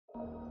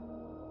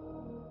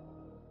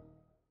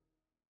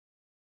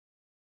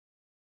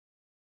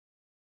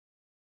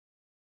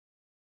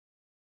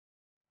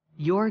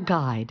your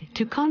guide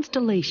to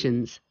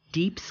constellations,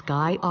 deep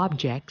sky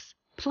objects,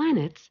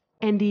 planets,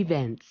 and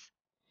events.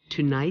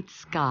 Tonight's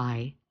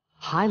sky,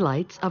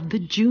 highlights of the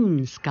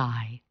June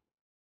sky.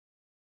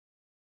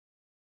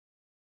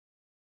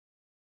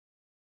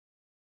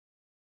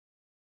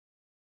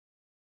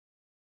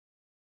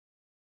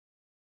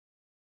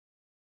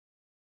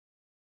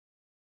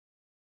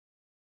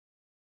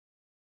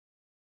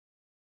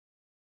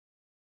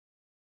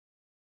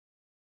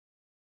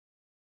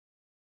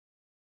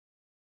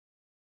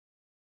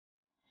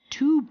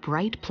 Two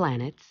bright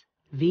planets,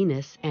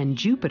 Venus and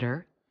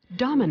Jupiter,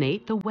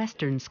 dominate the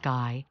western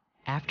sky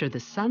after the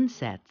sun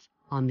sets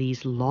on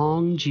these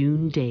long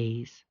June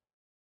days.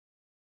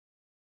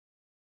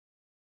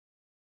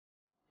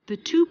 The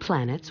two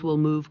planets will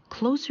move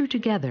closer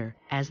together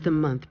as the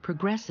month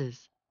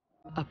progresses,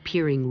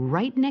 appearing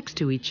right next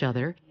to each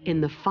other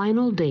in the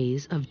final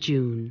days of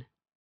June.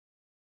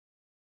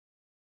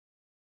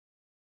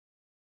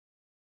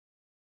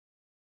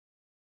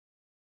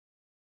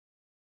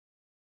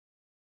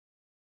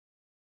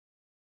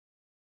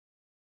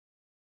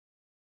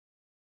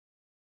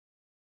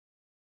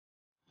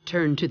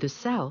 Turn to the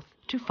south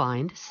to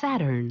find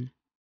Saturn.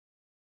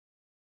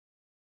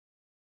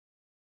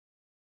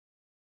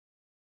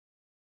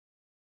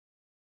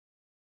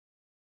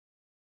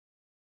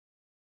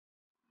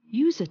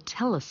 Use a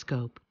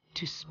telescope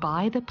to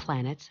spy the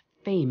planet's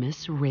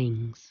famous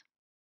rings.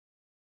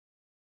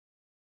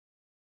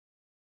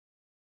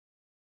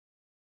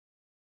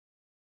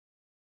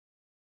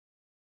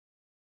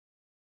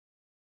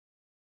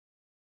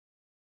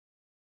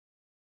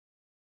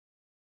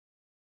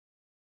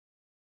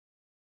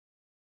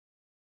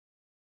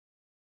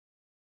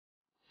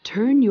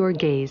 Turn your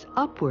gaze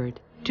upward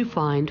to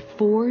find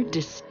four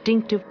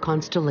distinctive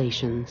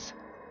constellations.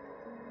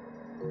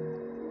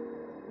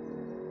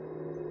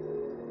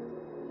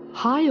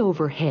 High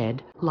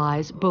overhead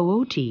lies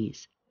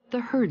Boötes,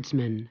 the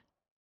herdsman.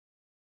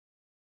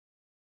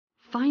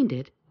 Find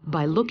it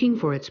by looking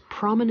for its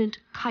prominent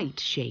kite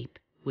shape,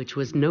 which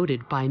was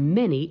noted by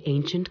many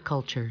ancient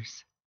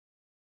cultures.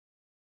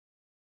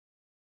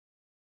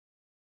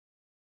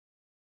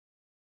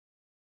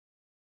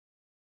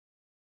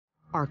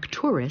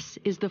 Arcturus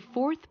is the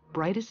fourth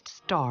brightest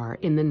star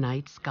in the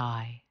night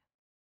sky.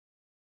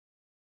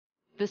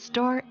 The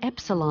star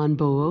Epsilon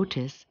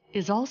Boötis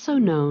is also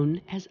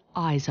known as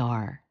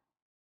Izar.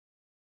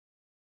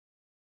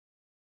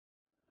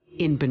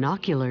 In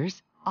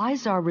binoculars,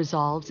 Izar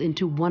resolves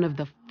into one of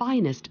the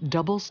finest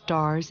double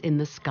stars in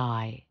the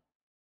sky.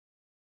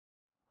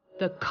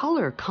 The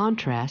color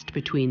contrast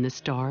between the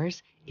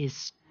stars is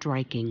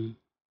striking.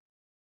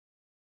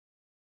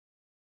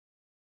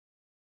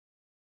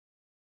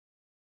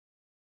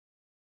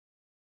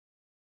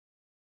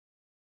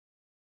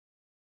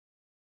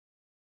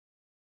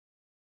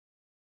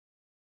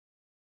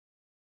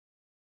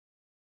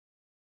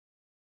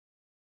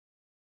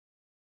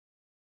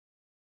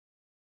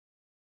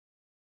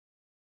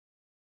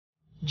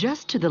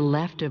 Just to the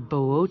left of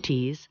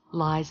Boötes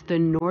lies the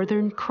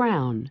northern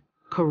crown,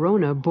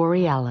 Corona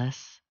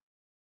Borealis.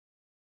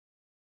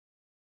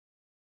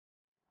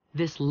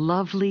 This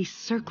lovely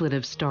circlet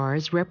of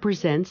stars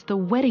represents the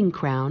wedding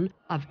crown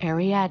of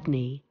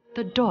Ariadne,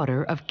 the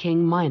daughter of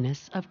King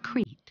Minos of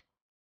Crete.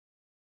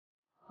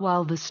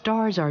 While the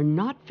stars are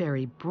not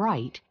very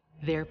bright,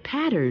 their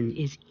pattern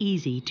is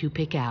easy to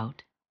pick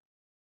out.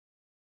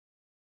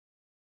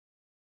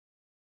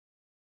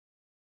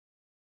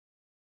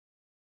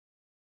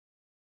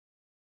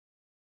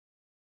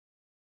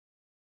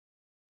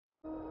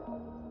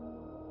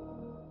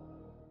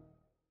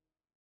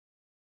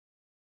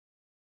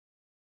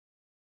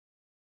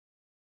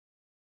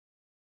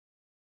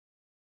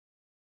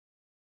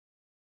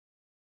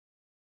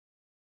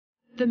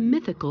 The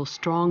mythical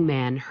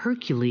strongman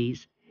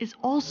Hercules is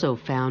also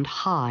found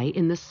high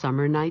in the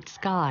summer night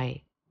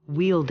sky,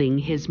 wielding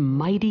his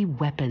mighty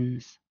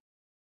weapons.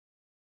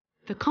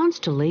 The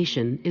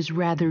constellation is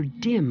rather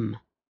dim.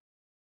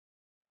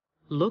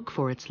 Look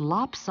for its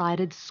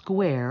lopsided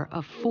square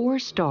of four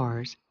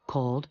stars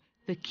called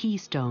the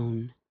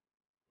keystone.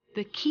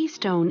 The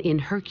keystone in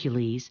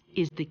Hercules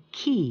is the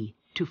key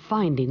to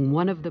finding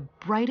one of the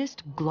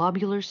brightest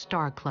globular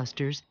star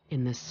clusters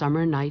in the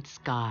summer night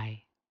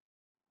sky.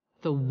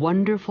 The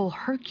wonderful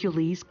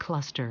Hercules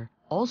cluster,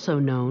 also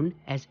known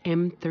as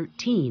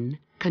M13,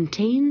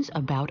 contains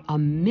about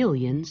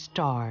 1,000,000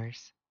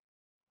 stars.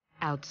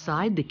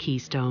 Outside the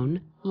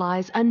keystone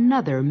lies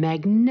another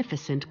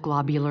magnificent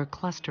globular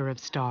cluster of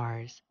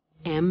stars,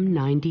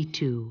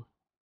 M92.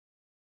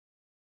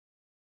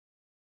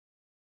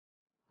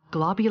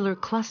 Globular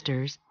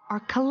clusters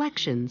are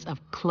collections of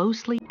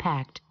closely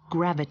packed,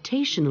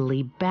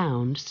 gravitationally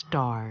bound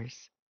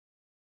stars.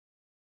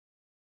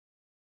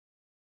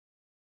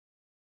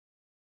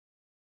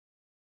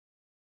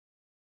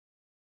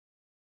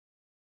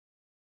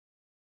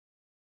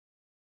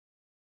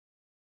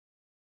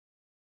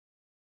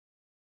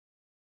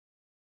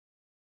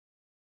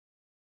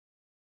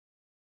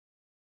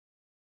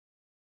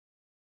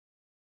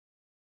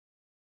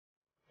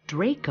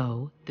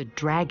 Draco, the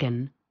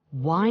dragon,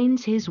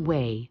 winds his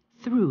way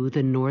through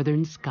the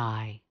northern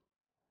sky.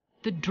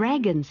 The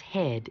dragon's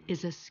head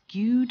is a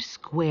skewed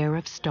square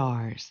of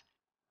stars.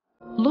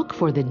 Look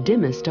for the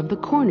dimmest of the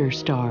corner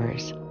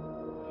stars.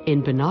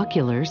 In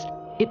binoculars,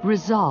 it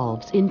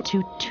resolves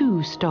into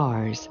 2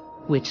 stars,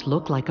 which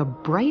look like a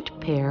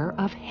bright pair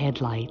of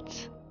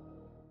headlights.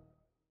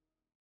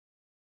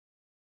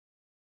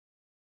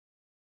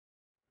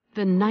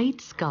 The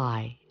night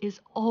sky is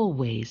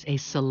always a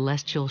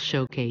celestial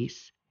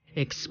showcase.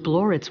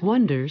 Explore its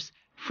wonders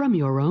from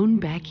your own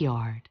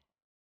backyard.